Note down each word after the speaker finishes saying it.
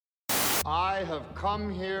I have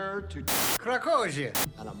come here to Krakosia,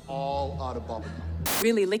 and I'm all out of bubblegum.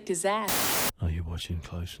 Really licked his ass. Are you watching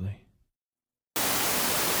closely?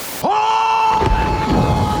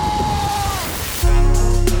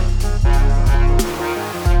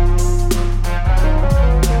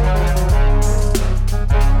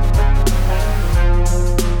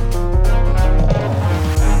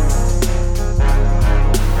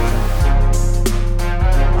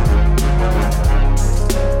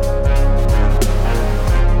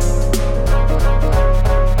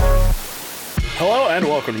 Hello and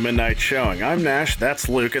welcome to Midnight Showing. I'm Nash, that's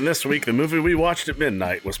Luke, and this week the movie we watched at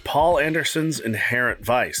midnight was Paul Anderson's Inherent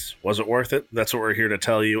Vice. Was it worth it? That's what we're here to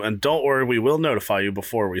tell you, and don't worry, we will notify you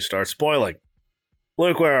before we start spoiling.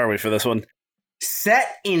 Luke, where are we for this one?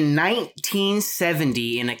 Set in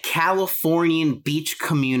 1970 in a Californian beach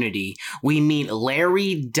community, we meet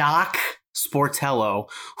Larry Doc Sportello,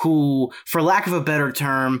 who, for lack of a better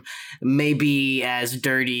term, may be as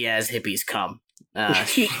dirty as hippies come.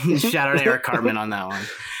 Shout out Eric Cartman on that one.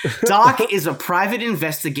 Doc is a private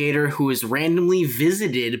investigator who is randomly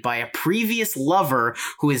visited by a previous lover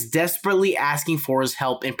who is desperately asking for his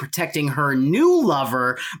help in protecting her new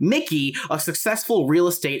lover, Mickey, a successful real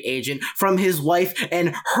estate agent, from his wife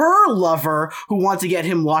and her lover who want to get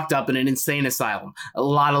him locked up in an insane asylum. A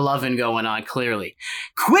lot of loving going on, clearly.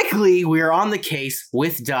 Quickly, we are on the case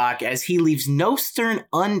with Doc as he leaves no stone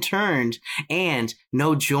unturned and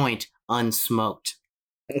no joint unsmoked.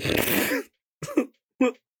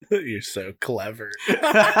 You're so clever.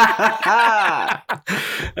 That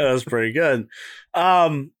was pretty good.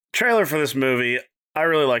 Trailer for this movie, I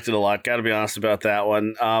really liked it a lot. Got to be honest about that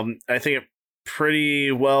one. I think it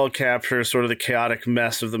pretty well captures sort of the chaotic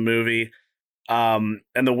mess of the movie. And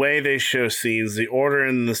the way they show scenes, the order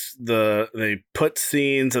in they put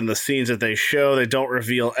scenes and the scenes that they show, they don't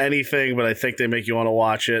reveal anything, but I think they make you want to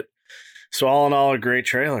watch it. So all in all, a great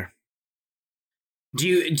trailer. Do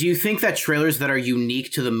you think that trailers that are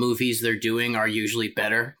unique to the movies they're doing are usually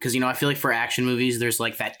better? Because, I feel like for action movies, there's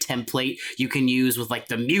like that template you can use with like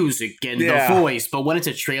the music and the voice. But when it's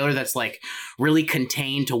a trailer that's like really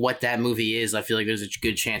contained to what that movie is, I feel like there's a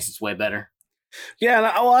good chance it's way better. Yeah,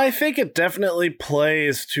 well, I think it definitely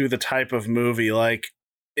plays to the type of movie. Like,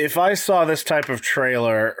 if I saw this type of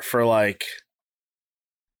trailer for like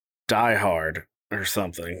Die Hard or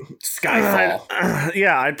something, Skyfall.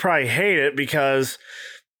 I'd probably hate it because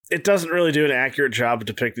it doesn't really do an accurate job of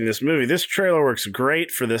depicting this movie. This trailer works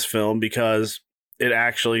great for this film because it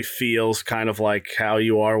actually feels kind of like how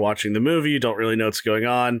you are watching the movie. You don't really know what's going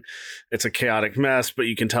on. It's a chaotic mess, but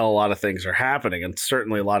you can tell a lot of things are happening, and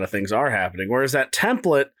certainly a lot of things are happening. Whereas that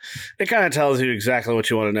template, it kind of tells you exactly what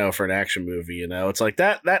you want to know for an action movie. It's like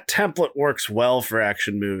that template works well for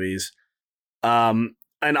action movies.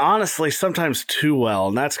 And honestly, sometimes too well.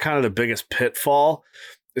 And that's kind of the biggest pitfall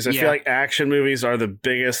is I feel like action movies are the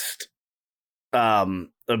biggest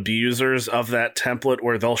abusers of that template,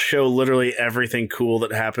 where they'll show literally everything cool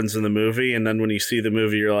that happens in the movie. And then when you see the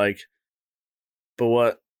movie, you're like, but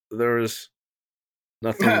what? There was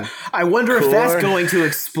nothing. I wonder cooler. If that's going to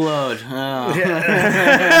explode. Oh.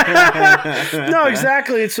 Yeah. No,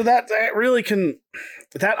 exactly. So that really can,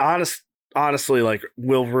 honestly, like,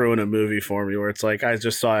 will ruin a movie for me, where it's like I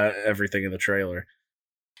just saw everything in the trailer.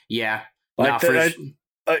 Yeah. Like,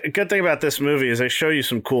 a good thing about this movie is they show you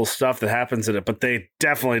some cool stuff that happens in it, but they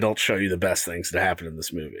definitely don't show you the best things that happen in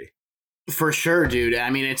this movie. For sure, dude.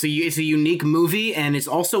 I mean, it's a unique movie, and it's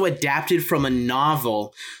also adapted from a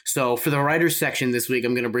novel. So for the writer's section this week,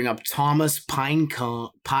 I'm going to bring up Thomas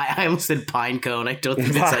Pinecone. I almost said Pinecone. I don't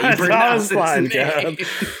think that's how you pronounce his name.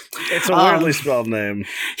 It's a weirdly spelled name.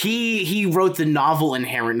 He wrote the novel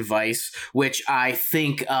Inherent Vice, which I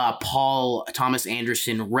think Paul Thomas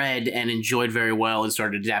Anderson read and enjoyed very well and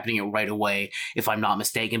started adapting it right away, if I'm not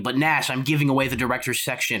mistaken. But Nash, I'm giving away the director's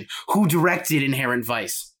section. Who directed Inherent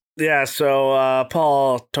Vice? Yeah, so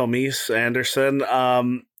Paul Thomas Anderson,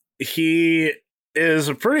 he is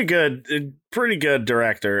a pretty good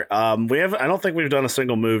director. I don't think we've done a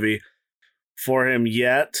single movie for him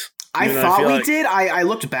yet. I thought we did. I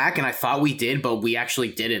looked back and I thought we did, but we actually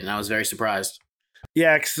didn't, and I was very surprised.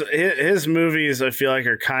 Yeah, 'cause his movies, I feel like,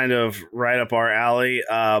 are kind of right up our alley.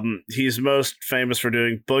 He's most famous for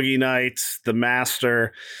doing Boogie Nights, The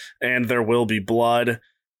Master, and There Will Be Blood.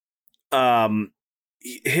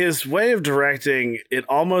 His way of directing, it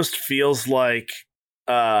almost feels like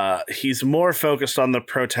he's more focused on the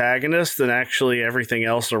protagonist than actually everything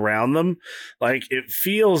else around them. Like, it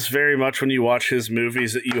feels very much when you watch his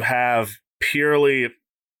movies that you have purely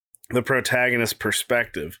the protagonist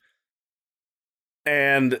perspective.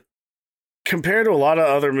 And compared to a lot of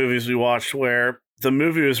other movies we watched where the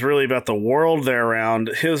movie was really about the world they're around.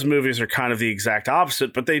 His movies are kind of the exact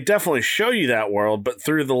opposite, but they definitely show you that world, but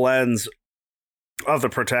through the lens of the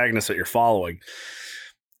protagonist that you're following.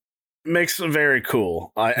 Makes it very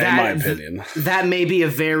cool, in my opinion. That may be a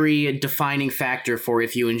very defining factor for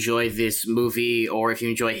if you enjoy this movie or if you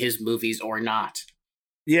enjoy his movies or not.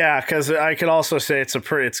 Yeah, because I could also say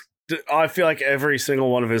I feel like every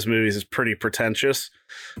single one of his movies is pretty pretentious.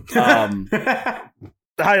 And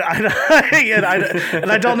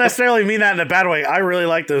I don't necessarily mean that in a bad way. I really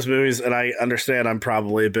like those movies, and I understand I'm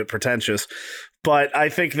probably a bit pretentious, but I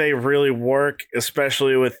think they really work,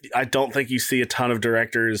 especially with, I don't think you see a ton of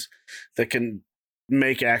directors that can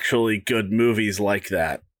make actually good movies like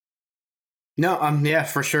that. No, yeah,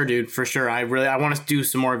 for sure, dude, for sure. I want to do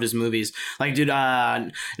some more of his movies. Like, dude,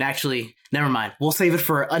 actually, never mind. We'll save it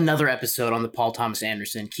for another episode on the Paul Thomas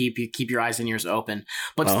Anderson. Keep your eyes and ears open.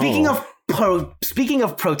 But speaking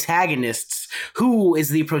of protagonists, who is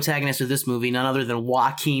the protagonist of this movie? None other than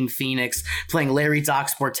Joaquin Phoenix playing Larry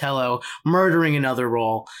Doc Sportello, murdering another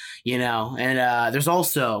role, and there's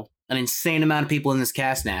also an insane amount of people in this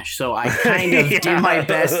cast, Nash. So I kind of do my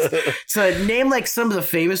best to name like some of the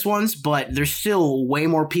famous ones, but there's still way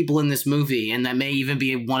more people in this movie, and that may even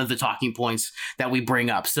be one of the talking points that we bring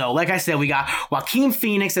up. So like I said, we got Joaquin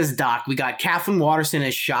Phoenix as Doc, we got Kathleen Waterston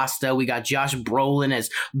as Shasta, we got Josh Brolin as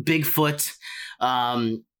Bigfoot.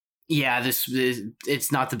 Yeah,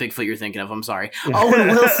 it's not the Bigfoot you're thinking of. I'm sorry. Owen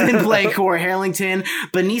Wilson playing Cor Harrington.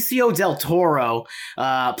 Benicio del Toro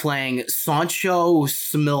playing Sancho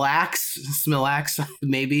Smilax,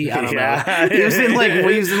 maybe. I don't know. He was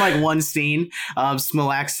in like one scene.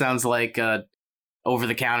 Smilax sounds like over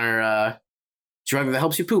the counter drug that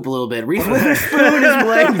helps you poop a little bit. Reese Witherspoon is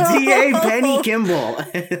playing D.A. Benny Kimball.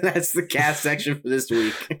 That's the cast section for this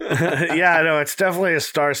week. Yeah, no, it's definitely a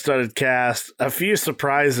star-studded cast. A few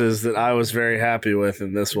surprises that I was very happy with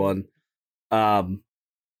in this one. But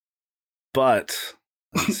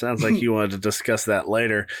it sounds like you wanted to discuss that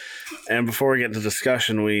later. And before we get into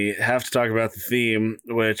discussion, we have to talk about the theme,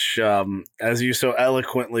 which, as you so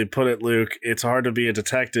eloquently put it, Luke, it's hard to be a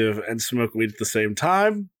detective and smoke weed at the same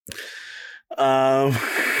time. Am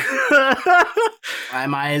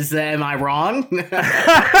I wrong?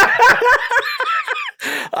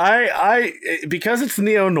 I because it's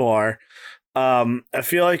neo-noir, I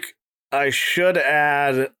feel like I should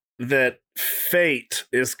add that fate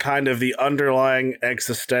is kind of the underlying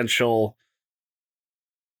existential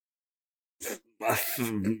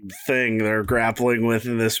thing they're grappling with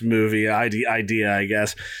in this movie idea, I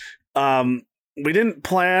guess. We didn't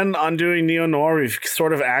plan on doing neo-noir. We've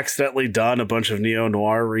sort of accidentally done a bunch of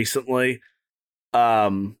neo-noir recently,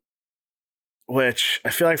 which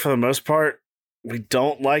I feel like for the most part we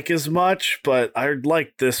don't like as much, but I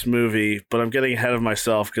like this movie, but I'm getting ahead of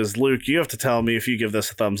myself because, Luke, you have to tell me if you give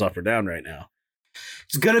this a thumbs up or down right now.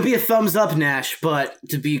 It's going to be a thumbs up, Nash, but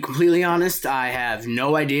to be completely honest, I have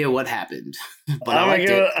no idea what happened. But I'm going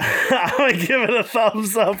to give it a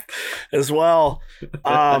thumbs up as well.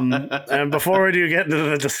 And before we do get into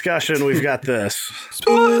the discussion, we've got this.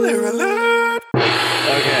 Spoiler alert!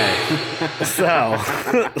 Okay. So,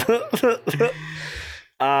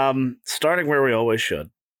 starting where we always should,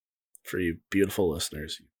 for you beautiful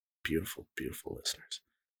listeners, beautiful, beautiful listeners.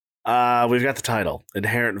 We've got the title,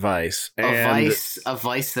 Inherent Vice. And a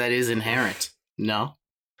vice that is inherent. No?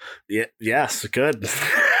 Yeah, yes, good.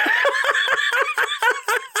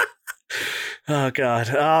 Oh,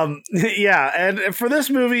 God. Yeah, and for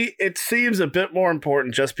this movie, it seems a bit more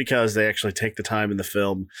important just because they actually take the time in the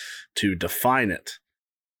film to define it.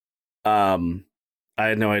 I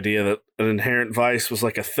had no idea that an inherent vice was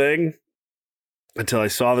like a thing until I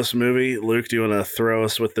saw this movie. Luke, do you want to throw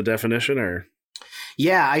us with the definition, or?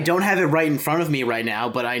 Yeah, I don't have it right in front of me right now,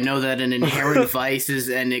 but I know that an inherent vice is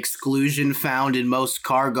an exclusion found in most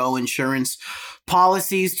cargo insurance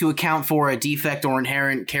policies to account for a defect or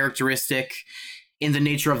inherent characteristic in the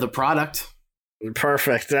nature of the product.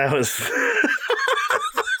 Perfect. That was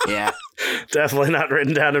yeah, definitely not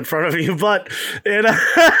written down in front of you, but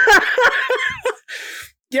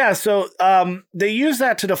yeah. So they use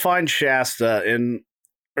that to define Shasta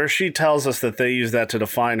or she tells us that they use that to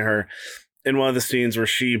define her in one of the scenes where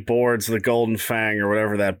she boards the Golden Fang or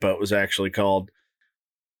whatever that boat was actually called.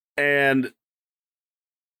 And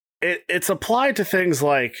it's applied to things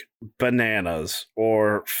like bananas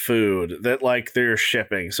or food that like they're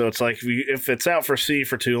shipping. So it's like if it's out for sea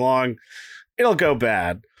for too long, it'll go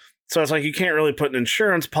bad. So it's like you can't really put an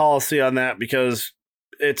insurance policy on that because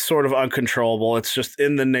it's sort of uncontrollable. It's just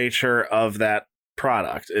in the nature of that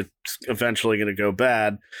product. It's eventually going to go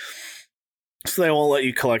bad. So they won't let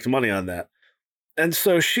you collect money on that. And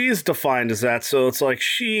so she's defined as that. So it's like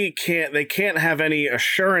they can't have any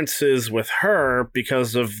assurances with her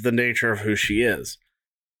because of the nature of who she is.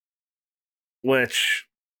 Which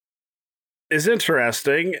is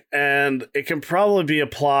interesting, and it can probably be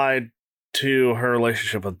applied to her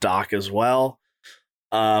relationship with Doc as well.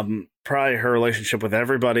 Probably her relationship with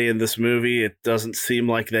everybody in this movie. It doesn't seem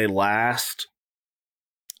like they last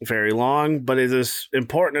very long, but it is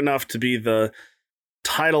important enough to be the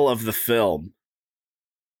title of the film.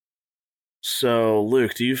 So,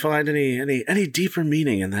 Luke, do you find any deeper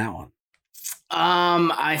meaning in that one?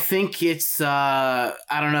 I think it's I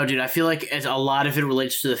don't know, dude. I feel like a lot of it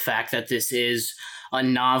relates to the fact that this is a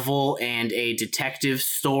novel and a detective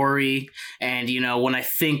story. And, you know, when I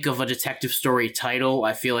think of a detective story title,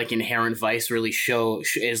 I feel like Inherent Vice really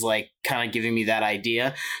is like kind of giving me that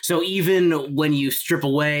idea. So even when you strip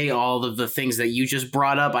away all of the things that you just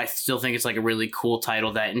brought up, I still think it's like a really cool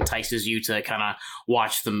title that entices you to kind of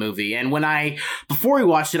watch the movie. And before we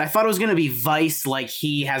watched it, I thought it was going to be Vice, like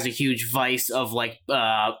he has a huge vice of like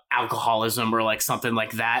alcoholism or like something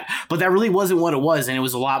like that. But that really wasn't what it was. And it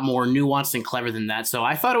was a lot more nuanced and clever than that. So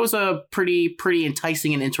I thought it was a pretty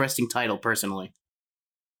enticing and interesting title, personally.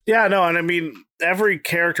 Yeah, no, and I mean, every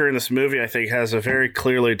character in this movie, I think, has a very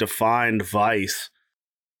clearly defined vice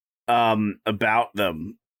about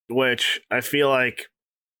them, which I feel like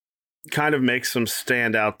kind of makes them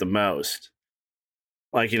stand out the most.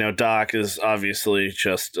 Like, you know, Doc is obviously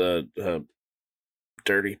just a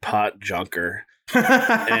dirty pot junker,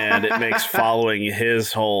 and it makes following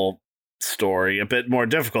his whole story a bit more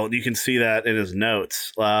difficult. You can see that in his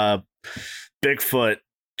notes. Bigfoot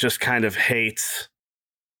just kind of hates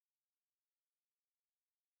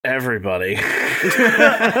everybody.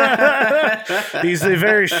 He's a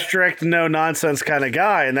very strict, no nonsense kind of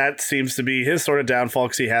guy, and that seems to be his sort of downfall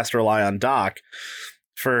because he has to rely on Doc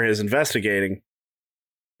for his investigating.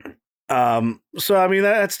 So I mean,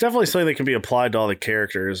 that's definitely something that can be applied to all the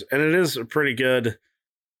characters, and it is a pretty good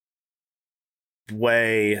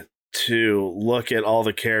way to look at all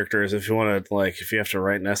the characters if you want to, like, if you have to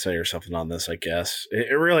write an essay or something on this. I guess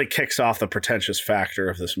it really kicks off the pretentious factor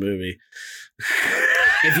of this movie.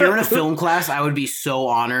 If you're in a film class, I would be so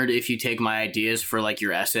honored if you take my ideas for like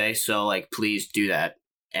your essay. So like, please do that.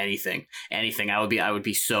 Anything. I would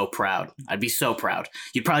be so proud. I'd be so proud.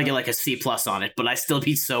 You'd probably get like a C+ on it, but I'd still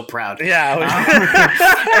be so proud.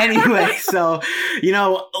 Yeah. Anyway, so, you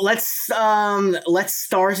know, let's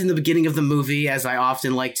start in the beginning of the movie, as I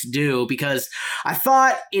often like to do, because I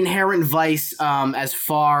thought Inherent Vice, as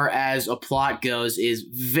far as a plot goes, is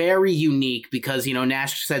very unique because, you know,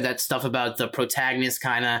 Nash said that stuff about the protagonist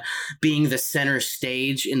kind of being the center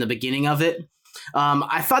stage in the beginning of it.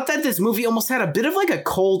 I thought that this movie almost had a bit of like a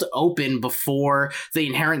cold open before the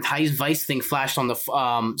Inherent Vice thing flashed on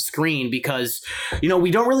the screen because, you know,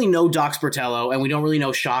 we don't really know Doc Sportello and we don't really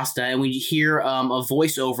know Shasta, and we hear a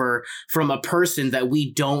voiceover from a person that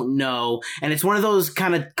we don't know. And it's one of those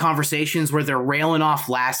kind of conversations where they're railing off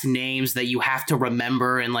last names that you have to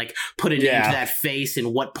remember and like put a name to that face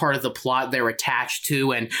and what part of the plot they're attached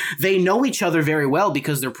to. And they know each other very well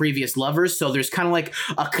because they're previous lovers. So there's kind of like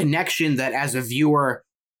a connection that as a viewer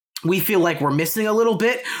we feel like we're missing a little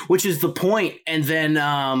bit, which is the point. And then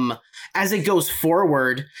as it goes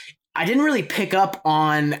forward, I didn't really pick up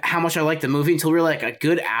on how much I liked the movie until we were like a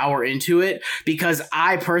good hour into it, because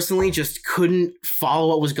I personally just couldn't follow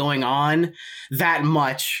what was going on that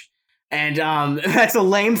much. And that's a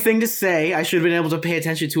lame thing to say. I should have been able to pay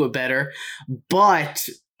attention to it better, but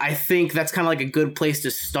I think that's kind of like a good place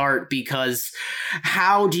to start, because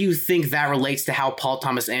how do you think that relates to how Paul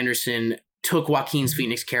Thomas Anderson took Joaquin's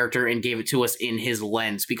Phoenix character and gave it to us in his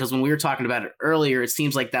lens? Because when we were talking about it earlier, it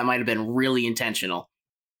seems like that might have been really intentional.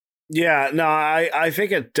 Yeah, no, I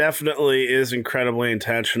think it definitely is incredibly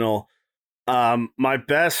intentional. My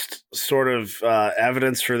best sort of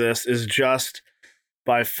evidence for this is just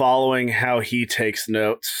by following how he takes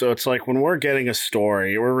notes. So it's like when we're getting a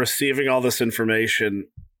story, we're receiving all this information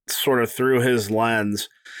sort of through his lens,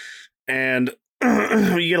 and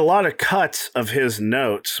you get a lot of cuts of his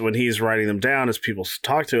notes when he's writing them down as people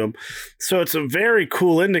talk to him. So it's a very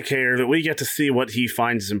cool indicator that we get to see what he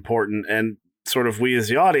finds important, and sort of we as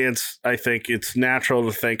the audience, I think it's natural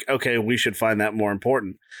to think, okay, we should find that more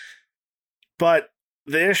important. But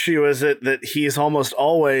the issue is that he's almost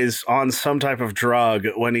always on some type of drug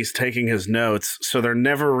when he's taking his notes, so they're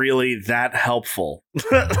never really that helpful.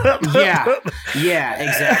 Yeah,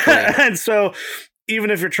 exactly. And so even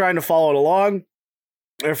if you're trying to follow it along,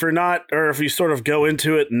 if you're not, or if you sort of go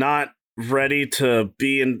into it not ready to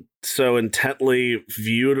be so intently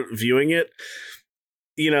viewing it,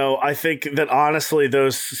 I think that honestly,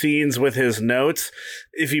 those scenes with his notes,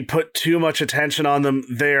 if you put too much attention on them,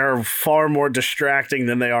 they are far more distracting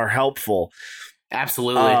than they are helpful.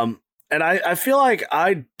 Absolutely. And I feel like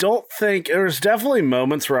I don't think there was definitely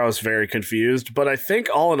moments where I was very confused, but I think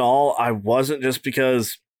all in all, I wasn't, just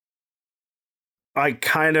because I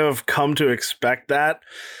kind of come to expect that.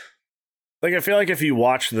 Like, I feel like if you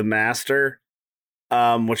watch The Master,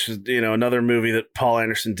 which is, another movie that Paul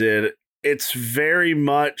Anderson did, it's very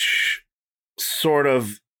much sort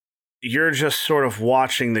of, you're just sort of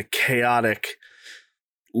watching the chaotic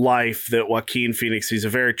life that Joaquin Phoenix, he's a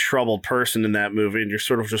very troubled person in that movie, and you're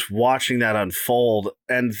sort of just watching that unfold.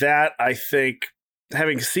 And that, I think,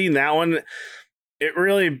 having seen that one, it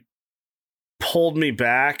really pulled me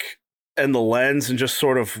back and the lens and just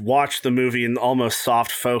sort of watched the movie in almost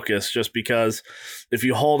soft focus, just because if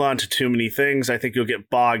you hold on to too many things, I think you'll get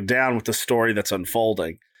bogged down with the story that's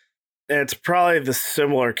unfolding. And it's probably the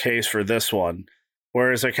similar case for this one.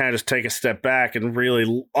 Whereas I kind of just take a step back and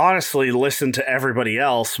really honestly listen to everybody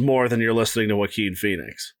else more than you're listening to Joaquin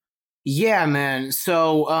Phoenix. Yeah, man.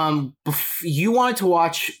 So you wanted to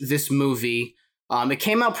watch this movie. It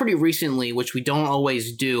came out pretty recently, which we don't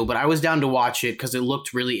always do, but I was down to watch it because it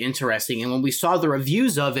looked really interesting. And when we saw the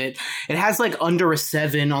reviews of it, it has like under a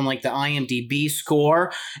 7 on like the IMDb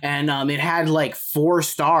score. And it had like 4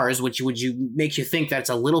 stars, which would make you think that's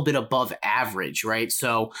a little bit above average, right?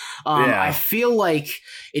 So I feel like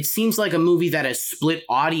it seems like a movie that has split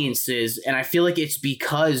audiences. And I feel like it's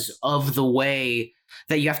because of the way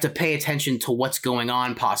that you have to pay attention to what's going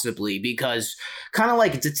on, possibly, because kind of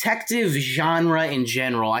like detective genre in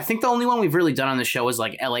general, I think the only one we've really done on the show is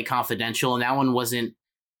like LA Confidential, and that one wasn't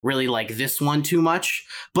really like this one too much.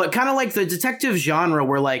 But kind of like the detective genre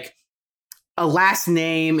where like a last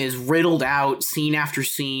name is riddled out scene after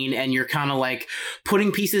scene, and you're kind of like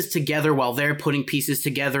putting pieces together while they're putting pieces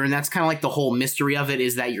together. And that's kind of like the whole mystery of it,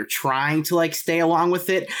 is that you're trying to like stay along with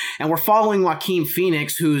it. And we're following Joaquin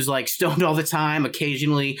Phoenix, who's like stoned all the time,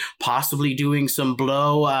 occasionally possibly doing some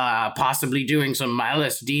blow, possibly doing some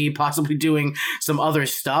LSD, possibly doing some other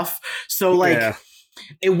stuff. So like,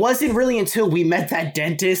 it wasn't really until we met that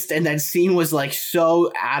dentist and that scene was like so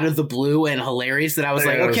out of the blue and hilarious that I was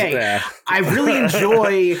I really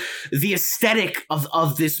enjoy the aesthetic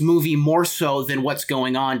of this movie more so than what's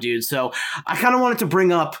going on, dude. So I kind of wanted to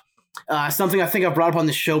bring up something I think I brought up on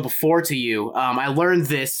the show before to you. I learned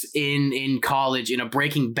this in college in a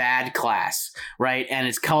Breaking Bad class, right? And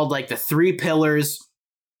it's called like the 3 pillars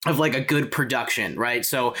of like a good production, right?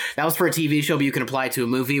 So that was for a TV show, but you can apply it to a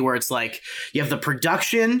movie, where it's like you have the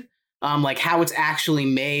production, like how it's actually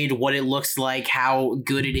made, what it looks like, how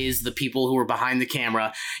good it is, the people who are behind the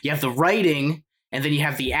camera. You have the writing, and then you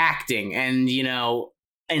have the acting. And,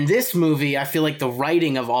 in this movie, I feel like the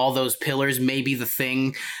writing of all those pillars may be the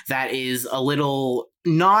thing that is a little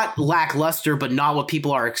not lackluster, but not what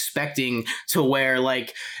people are expecting, to where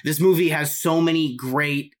like this movie has so many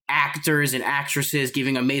great actors and actresses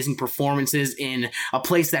giving amazing performances in a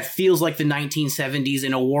place that feels like the 1970s,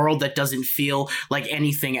 in a world that doesn't feel like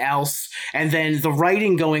anything else. And then the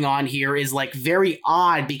writing going on here is like very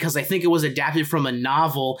odd, because I think it was adapted from a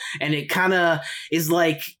novel, and it kind of is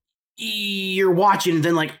like, you're watching, and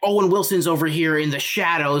then like Owen Wilson's over here in the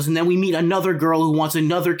shadows, and then we meet another girl who wants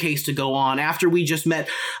another case to go on after we just met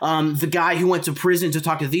the guy who went to prison to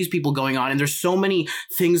talk to these people going on. And there's so many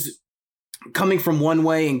things coming from one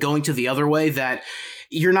way and going to the other way that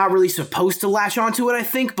you're not really supposed to latch onto it, I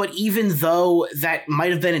think. But even though that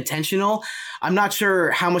might have been intentional, I'm not sure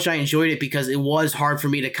how much I enjoyed it, because it was hard for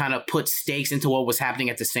me to kind of put stakes into what was happening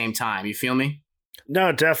at the same time. You feel me?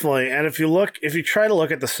 No, definitely. And if you try to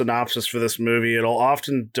look at the synopsis for this movie, it'll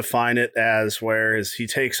often define it as whereas he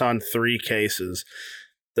takes on 3 cases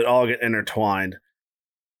that all get intertwined.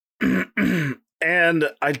 And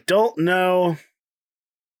I don't know.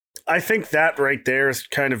 I think that right there is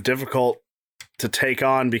kind of difficult to take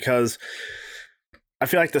on, because I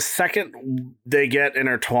feel like the second they get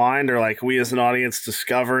intertwined, or like we as an audience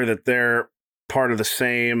discover that they're part of the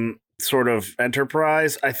same sort of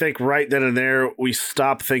enterprise, I think right then and there we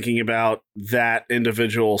stop thinking about that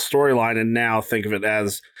individual storyline and now think of it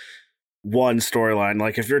as one storyline.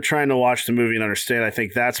 Like if you're trying to watch the movie and understand, I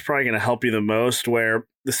think that's probably going to help you the most, where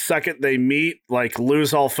the second they meet, like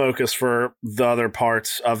lose all focus for the other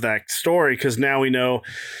parts of that story, because now we know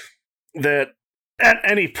that at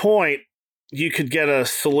any point you could get a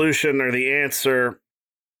solution or the answer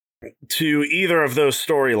to either of those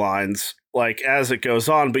storylines, like as it goes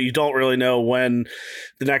on, but you don't really know when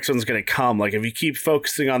the next one's going to come. Like if you keep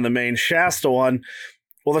focusing on the main Shasta one,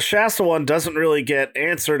 well, the Shasta one doesn't really get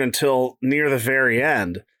answered until near the very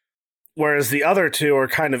end. Whereas the other two are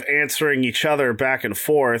kind of answering each other back and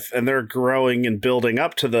forth, and they're growing and building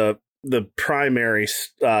up to the primary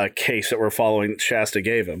case that we're following that Shasta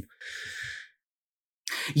gave him.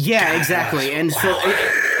 Yeah, exactly. And so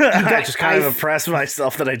I just kind of impressed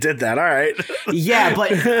myself that I did that. All right. Yeah,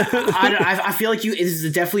 but I feel like this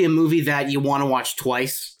is definitely a movie that you want to watch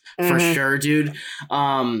twice for sure, dude.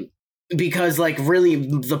 Because like really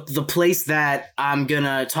the place that I'm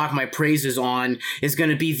gonna talk my praises on is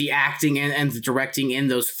gonna be the acting and the directing in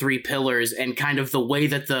those three pillars, and kind of the way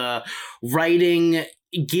that the writing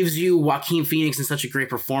gives you Joaquin Phoenix in such a great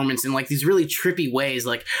performance in like these really trippy ways.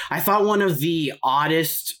 Like I thought one of the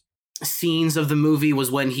oddest scenes of the movie was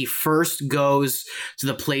when he first goes to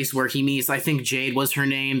the place where he meets, I think Jade was her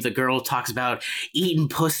name, the girl talks about eating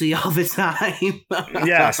pussy all the time.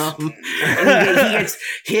 Yes. And he gets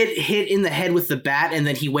hit in the head with the bat, and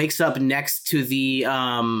then he wakes up next to the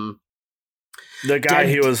guy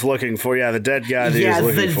he was looking for. Yeah, the dead guy that he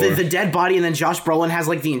was looking for. The dead body, and then Josh Brolin has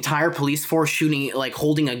like the entire police force shooting, like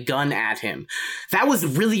holding a gun at him. That was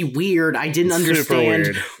really weird. I didn't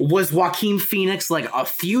understand. Was Joaquin Phoenix like a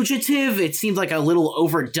fugitive? It seemed like a little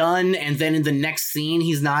overdone, and then in the next scene,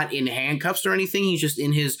 he's not in handcuffs or anything. He's just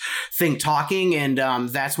in his thing talking, and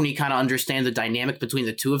that's when you kind of understand the dynamic between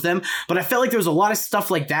the two of them. But I felt like there was a lot of stuff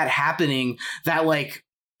like that happening that like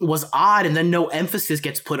was odd, and then no emphasis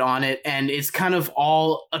gets put on it, and it's kind of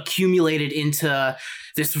all accumulated into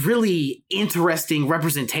this really interesting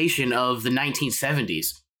representation of the 1970s.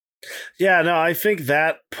 Yeah, no, I think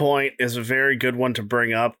that point is a very good one to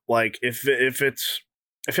bring up. Like, I feel like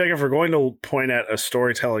if we're going to point at a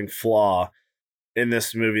storytelling flaw in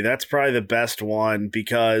this movie, that's probably the best one,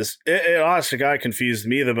 because it honestly confused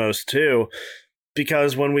me the most too,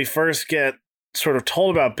 because when we first get sort of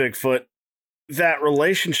told about Bigfoot, that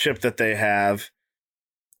relationship that they have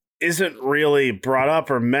isn't really brought up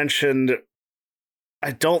or mentioned,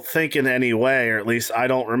 I don't think, in any way, or at least I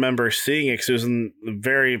don't remember seeing it because it was in the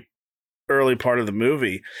very early part of the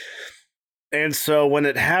movie. And so when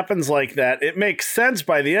it happens like that, it makes sense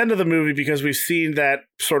by the end of the movie because we've seen that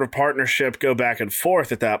sort of partnership go back and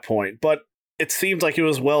forth at that point. But it seemed like it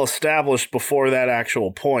was well established before that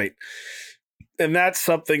actual point. And that's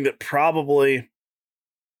something that probably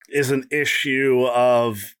is an issue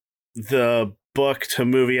of the book to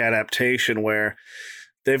movie adaptation, where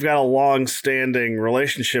they've got a long-standing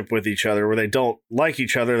relationship with each other where they don't like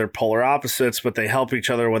each other. They're polar opposites, but they help each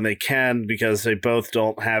other when they can because they both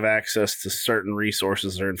don't have access to certain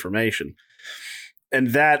resources or information. And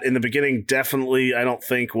that, in the beginning, definitely, I don't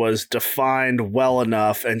think, was defined well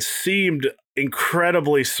enough and seemed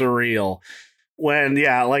incredibly surreal when,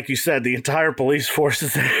 yeah, like you said, the entire police force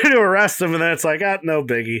is there to arrest him, and then it's like, no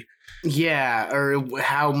biggie. Yeah, or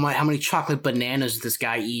how many chocolate bananas this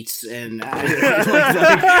guy eats, and that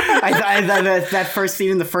first scene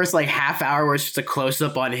in the first like half hour where it's just a close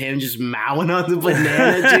up on him just mowing on the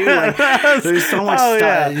banana, dude. Like, there's so much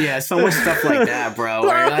stuff, so much stuff like that, bro.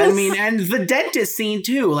 I mean, and the dentist scene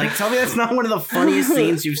too. Like, tell me that's not one of the funniest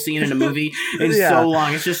scenes you've seen in a movie in so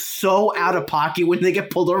long. It's just so out of pocket when they get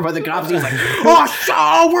pulled over by the cops. He's like, we're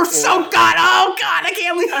so good. Oh god, I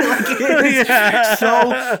can't believe it's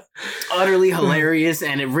so utterly hilarious,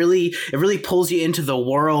 and it really pulls you into the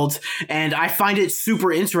world. And I find it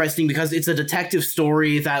super interesting because it's a detective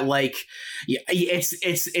story that like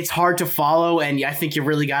it's hard to follow, and I think you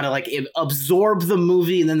really gotta like absorb the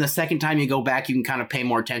movie, and then the second time you go back you can kind of pay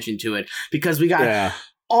more attention to it, because we got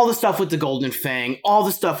all the stuff with the Golden Fang, all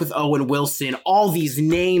the stuff with Owen Wilson, all these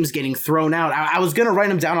names getting thrown out. I was going to write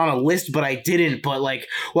them down on a list, but I didn't. But like,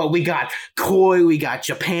 well, we got Koi, we got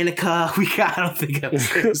Japanica, we got, I don't think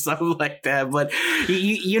of something like that. But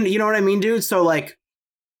you know what I mean, dude? So like,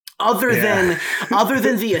 other than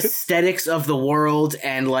the aesthetics of the world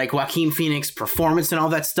and like Joaquin Phoenix performance and all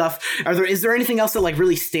that stuff, is there anything else that like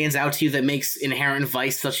really stands out to you that makes Inherent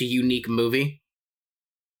Vice such a unique movie?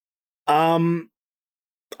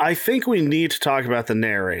 I think we need to talk about the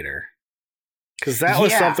narrator, because that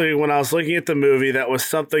was something, when I was looking at the movie, that was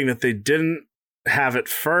something that they didn't have at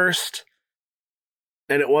first,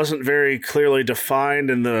 and it wasn't very clearly defined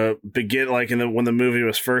in the when the movie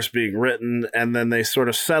was first being written, and then they sort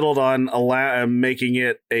of settled on making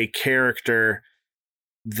it a character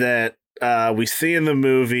that we see in the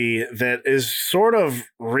movie that is sort of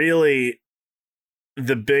really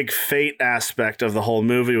the big fate aspect of the whole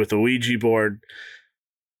movie with the Ouija board.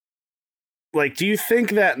 Like, do you think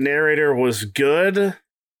that narrator was good,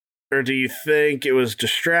 or do you think it was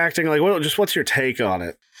distracting? Like, what's your take on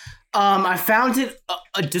it? I found it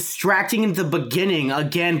distracting in the beginning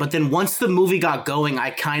again, but then once the movie got going, I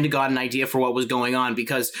kind of got an idea for what was going on,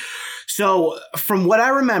 because So from what I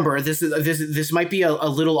remember, this might be a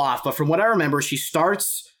little off, but from what I remember, she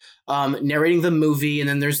starts narrating the movie, and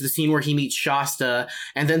then there's the scene where he meets Shasta,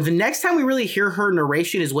 and then the next time we really hear her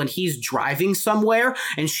narration is when he's driving somewhere,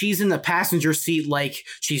 and she's in the passenger seat, like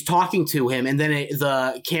she's talking to him, and then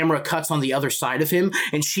the camera cuts on the other side of him,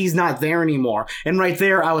 and she's not there anymore. And right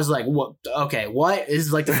there, I was like, "What? Okay, what?" This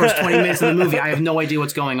is like the first 20 minutes of the movie. I have no idea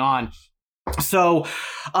what's going on. So,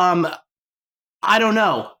 I don't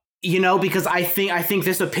know. Because I think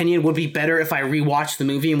this opinion would be better if I rewatched the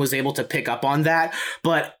movie and was able to pick up on that.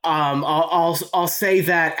 But I'll say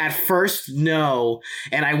that at first, no,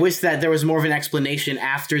 and I wish that there was more of an explanation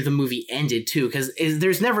after the movie ended too, because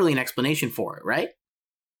there's never really an explanation for it, right?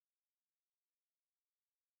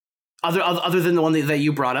 Other than the one that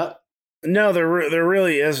you brought up. No, there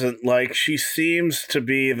really isn't. Like, she seems to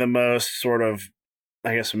be the most sort of,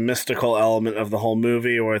 I guess, mystical element of the whole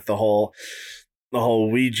movie, or the whole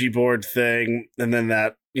Ouija board thing, and then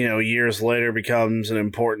that, years later becomes an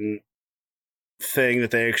important thing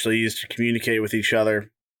that they actually use to communicate with each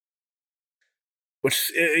other,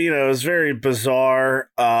 which, is very bizarre.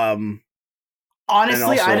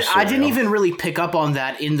 Honestly, also I didn't even really pick up on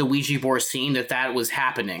that in the Ouija board scene that was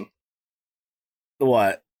happening.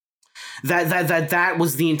 What? That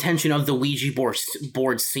was the intention of the Ouija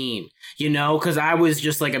board scene, because I was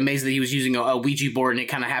just like amazed that he was using a Ouija board, and it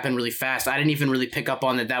kind of happened really fast. I didn't even really pick up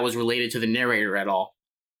on that was related to the narrator at all.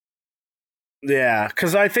 Yeah,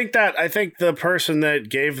 because I think the person that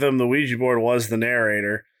gave them the Ouija board was the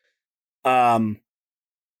narrator, and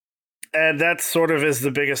that sort of is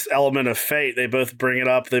the biggest element of fate. They both bring it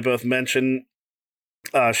up. They both mention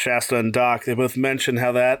Shasta and Doc. They both mention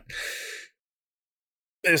how that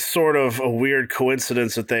is sort of a weird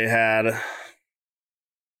coincidence that they had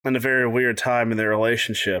in a very weird time in their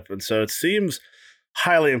relationship. And so it seems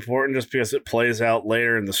highly important just because it plays out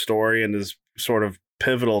later in the story and is sort of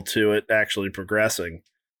pivotal to it actually progressing.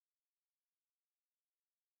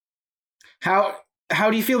 How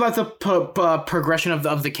do you feel about the progression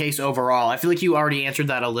of the case overall? I feel like you already answered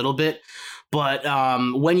that a little bit. But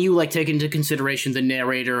when you take into consideration the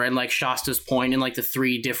narrator and Shasta's point and the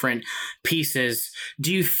three different pieces,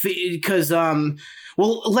 do you because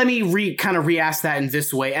let me re-ask that in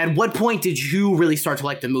this way. At what point did you really start to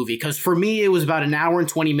like the movie? Because for me, it was about an hour and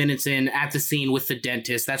 20 minutes in at the scene with the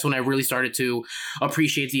dentist. That's when I really started to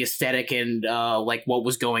appreciate the aesthetic and what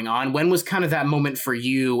was going on. When was kind of that moment for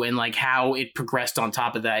you, and how it progressed on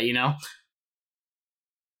top of that,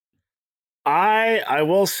 I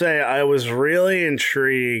will say I was really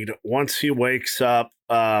intrigued once he wakes up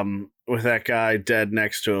with that guy dead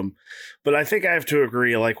next to him. But I think I have to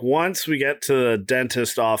agree, once we get to the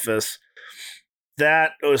dentist office,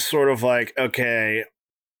 that was sort of okay,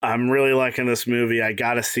 I'm really liking this movie. I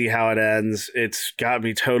got to see how it ends. It's got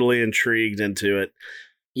me totally intrigued into it.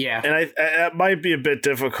 Yeah. And it might be a bit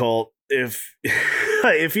difficult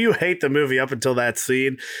if you hate the movie up until that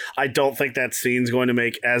scene. I don't think that scene's going to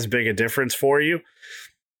make as big a difference for you.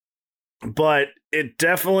 But it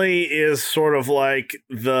definitely is sort of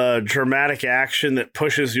the dramatic action that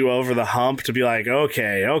pushes you over the hump to be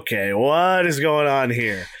okay, what is going on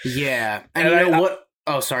here? Yeah. And what?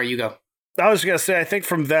 Oh, sorry, you go. I was going to say, I think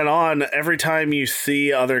from then on, every time you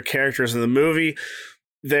see other characters in the movie,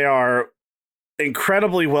 they are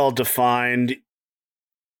incredibly well defined.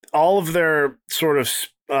 All of their sort of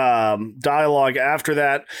dialogue after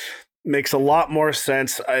that makes a lot more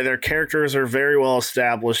sense. Their characters are very well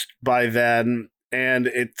established by then, and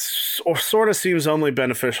it sort of seems only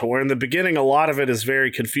beneficial. Where in the beginning, a lot of it is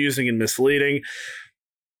very confusing and misleading.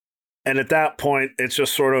 And at that point, it's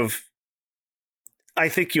just sort of, I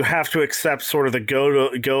think you have to accept sort of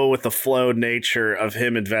the go with the flow nature of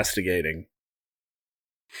him investigating.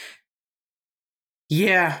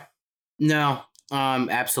 Yeah. No.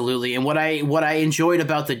 Absolutely. And what I enjoyed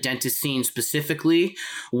about the dentist scene specifically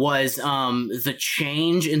was the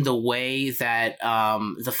change in the way that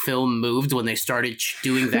the film moved when they started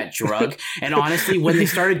doing that drug. And honestly, when they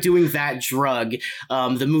started doing that drug,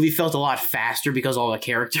 the movie felt a lot faster because all the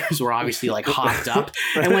characters were obviously hopped up.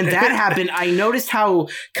 And when that happened, I noticed how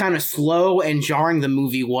kind of slow and jarring the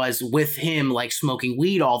movie was with him smoking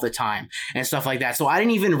weed all the time and stuff like that. So I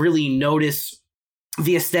didn't even really notice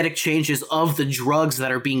the aesthetic changes of the drugs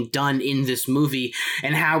that are being done in this movie,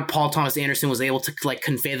 and how Paul Thomas Anderson was able to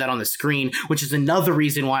convey that on the screen, which is another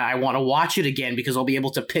reason why I want to watch it again, because I'll be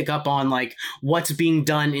able to pick up on what's being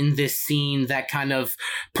done in this scene that kind of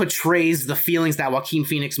portrays the feelings that Joaquin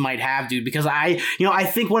Phoenix might have, dude. Because I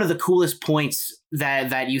think one of the coolest points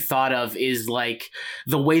that you thought of is like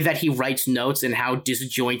the way that he writes notes and how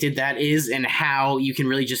disjointed that is, and how you can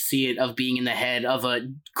really just see it of being in the head of a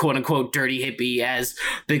quote unquote dirty hippie, as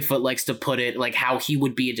Bigfoot likes to put it, like how he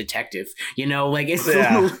would be a detective, you know, like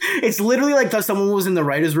it's literally like someone was in the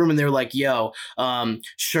writer's room and they're like, yo,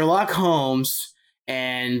 Sherlock Holmes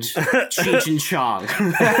and Cheech and Chong,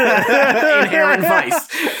 Inherent Vice.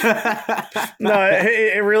 No,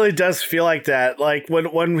 it really does feel like that. Like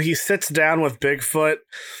when he sits down with Bigfoot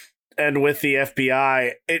and with the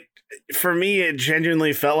FBI, for me, it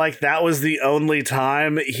genuinely felt like that was the only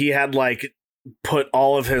time he had like put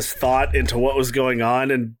all of his thought into what was going on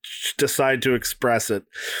and decide to express it.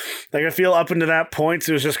 Like I feel up until that point,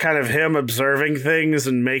 it was just kind of him observing things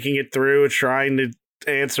and making it through, trying to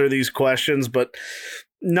answer these questions, but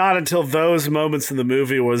not until those moments in the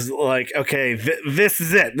movie was like, okay, this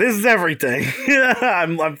is it. This is everything.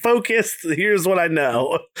 I'm focused. Here's what I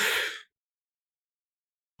know.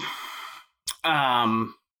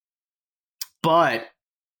 But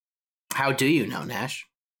how do you know, Nash?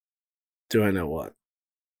 Do I know what?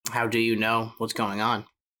 How do you know what's going on?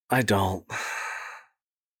 I don't.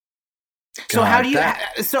 So how do you?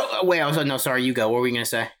 So wait, no, sorry, you go. What were we gonna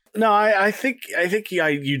say? No, I think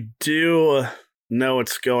you do know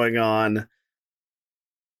what's going on,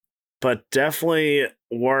 but definitely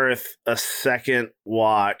worth a second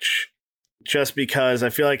watch, just because I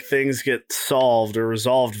feel like things get solved or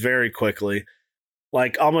resolved very quickly.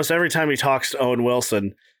 Like almost every time he talks to Owen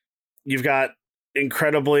Wilson, you've got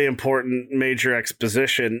incredibly important major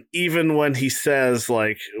exposition, even when he says,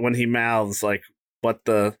 like, when he mouths, like, what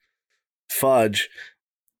the fudge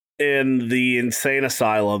in the insane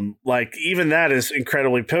asylum, like even that is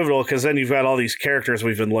incredibly pivotal, because then you've got all these characters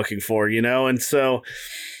we've been looking for, you know? And so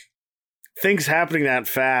things happening that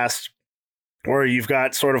fast, where you've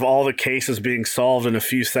got sort of all the cases being solved in a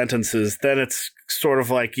few sentences, then it's sort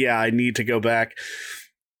of like, yeah, I need to go back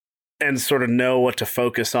and sort of know what to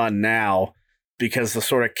focus on now, because the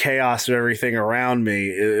sort of chaos of everything around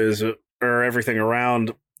me or everything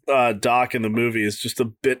around Doc in the movie is just a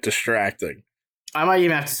bit distracting. I might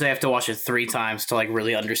even have to say I have to watch it 3 times to like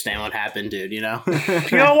really understand what happened, dude, you know?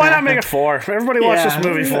 You know, why not make it 4? Everybody watch this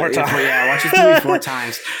movie 4 times. Yeah, watch this movie 4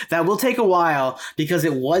 times. That will take a while because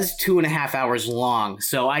it was 2.5 hours long.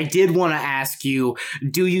 So I did want to ask you,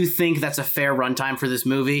 do you think that's a fair runtime for this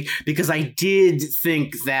movie? Because I did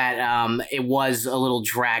think that it was a little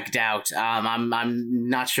dragged out. I'm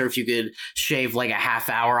not sure if you could shave like a half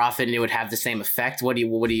hour off it and it would have the same effect. What do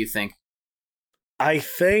you think?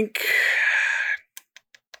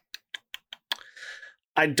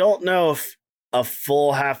 I don't know if a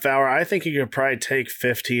full half hour. I think you could probably take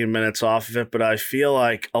 15 minutes off of it, but I feel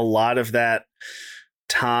like a lot of that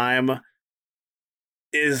time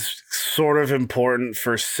is sort of important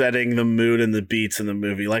for setting the mood and the beats in the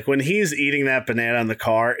movie. Like when he's eating that banana in the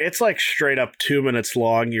car, it's like straight up 2 minutes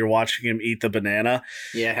long. You're watching him eat the banana.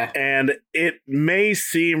 Yeah. And it may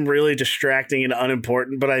seem really distracting and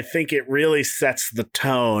unimportant, but I think it really sets the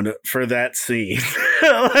tone for that scene.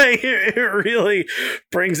 Like it really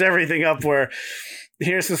brings everything up, where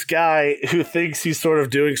here's this guy who thinks he's sort of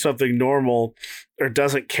doing something normal or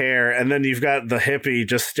doesn't care, and then you've got the hippie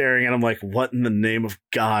just staring at him like, what in the name of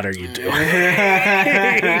God are you doing?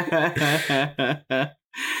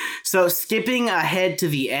 So skipping ahead to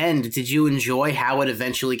the end, did you enjoy how it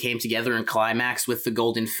eventually came together and climaxed with the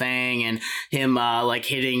Golden Fang and him like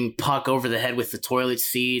hitting Puck over the head with the toilet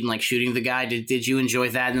seat and like shooting the guy? Did you enjoy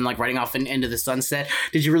that, and then like riding off into the sunset?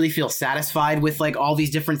 Did you really feel satisfied with like all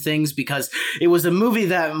these different things? Because it was a movie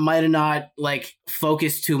that might have not like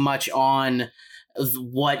focused too much on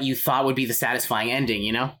what you thought would be the satisfying ending,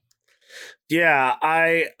 you know? Yeah,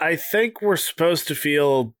 I think we're supposed to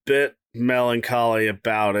feel a bit melancholy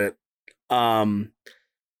about it.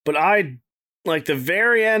 But I like the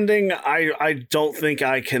very ending. I don't think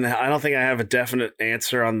I have a definite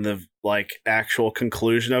answer on the like actual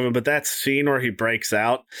conclusion of it, but that scene where he breaks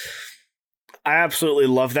out, I absolutely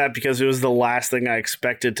love that, because it was the last thing I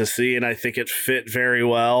expected to see, and I think it fit very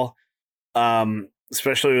well.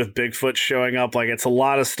 Especially with Bigfoot showing up. Like, it's a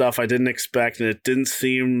lot of stuff I didn't expect, and it didn't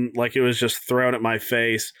seem like it was just thrown at my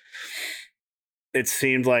face. It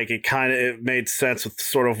seemed like it made sense with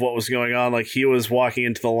sort of what was going on. Like, he was walking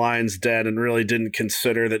into the lion's den and really didn't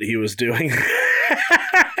consider that he was doing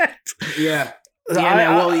that. Yeah.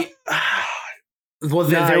 Well,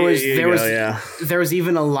 No, there was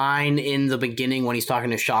even a line in the beginning when he's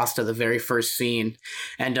talking to Shasta, the very first scene,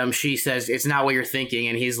 and she says, "It's not what you're thinking,"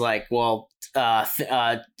 and he's like, "Well,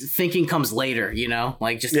 thinking comes later, you know,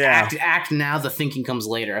 like just act now. The thinking comes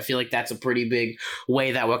later." I feel like that's a pretty big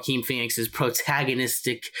way that Joaquin Phoenix's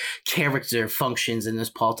protagonistic character functions in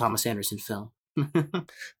this Paul Thomas Anderson film.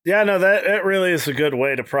 Yeah, no, that really is a good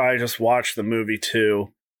way to probably just watch the movie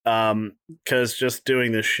too. Because just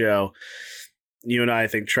doing this show, you and I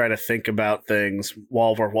think try to think about things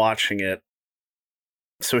while we're watching it,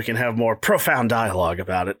 so we can have more profound dialogue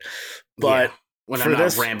about it. But when I'm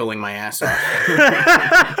not rambling my ass off,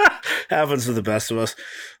 happens to the best of us.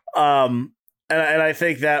 And I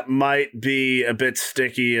think that might be a bit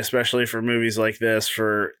sticky, especially for movies like this,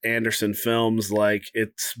 for Anderson films. Like,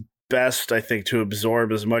 it's best, I think, to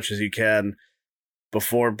absorb as much as you can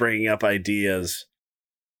before bringing up ideas.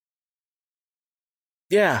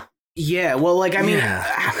 Yeah. Yeah, well, like, I mean,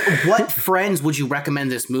 what friends would you recommend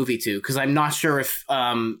this movie to? Because I'm not sure if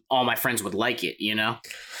all my friends would like it, you know?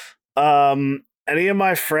 Any of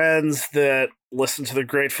my friends that listen to the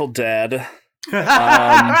Grateful Dead.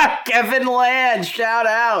 Kevin Land, shout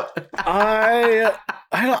out. I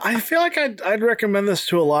feel like I'd recommend this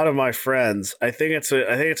to a lot of my friends. I think it's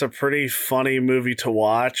a pretty funny movie to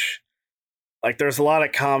watch. Like, there's a lot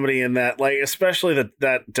of comedy in that, like, especially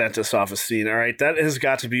that dentist office scene. All right, that has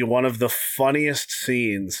got to be one of the funniest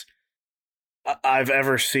scenes I've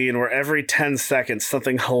ever seen, where every 10 seconds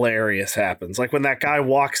something hilarious happens. Like when that guy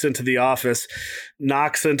walks into the office,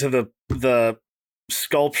 knocks into the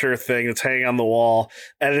sculpture thing that's hanging on the wall,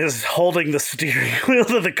 and is holding the steering wheel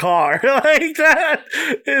to the car. Like, that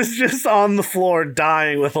is just on the floor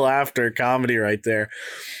dying with laughter comedy right there.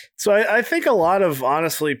 So I think a lot of,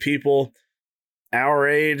 honestly, people our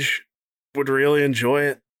age would really enjoy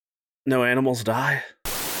it. No animals die.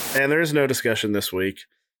 And there is no discussion this week,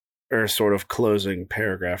 or sort of closing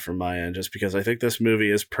paragraph from my end, just because I think this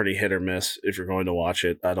movie is pretty hit or miss if you're going to watch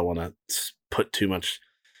it. I don't want to put too much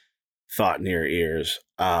thought in your ears,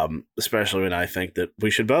 especially when I think that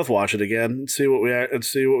we should both watch it again and see what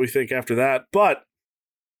we think after that. But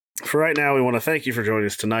for right now, we want to thank you for joining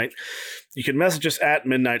us tonight. You can message us at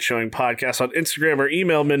Midnight Showing Podcast on Instagram, or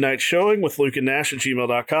email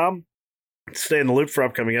midnightshowing@gmail.com. Stay in the loop for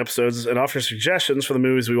upcoming episodes and offer suggestions for the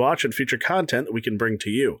movies we watch and future content that we can bring to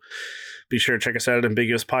you. Be sure to check us out at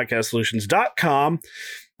ambiguouspodcastsolutions.com.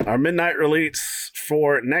 Our midnight release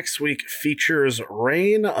for next week features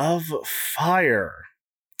Reign of Fire.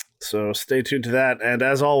 So stay tuned to that. And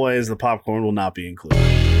as always, the popcorn will not be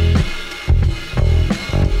included.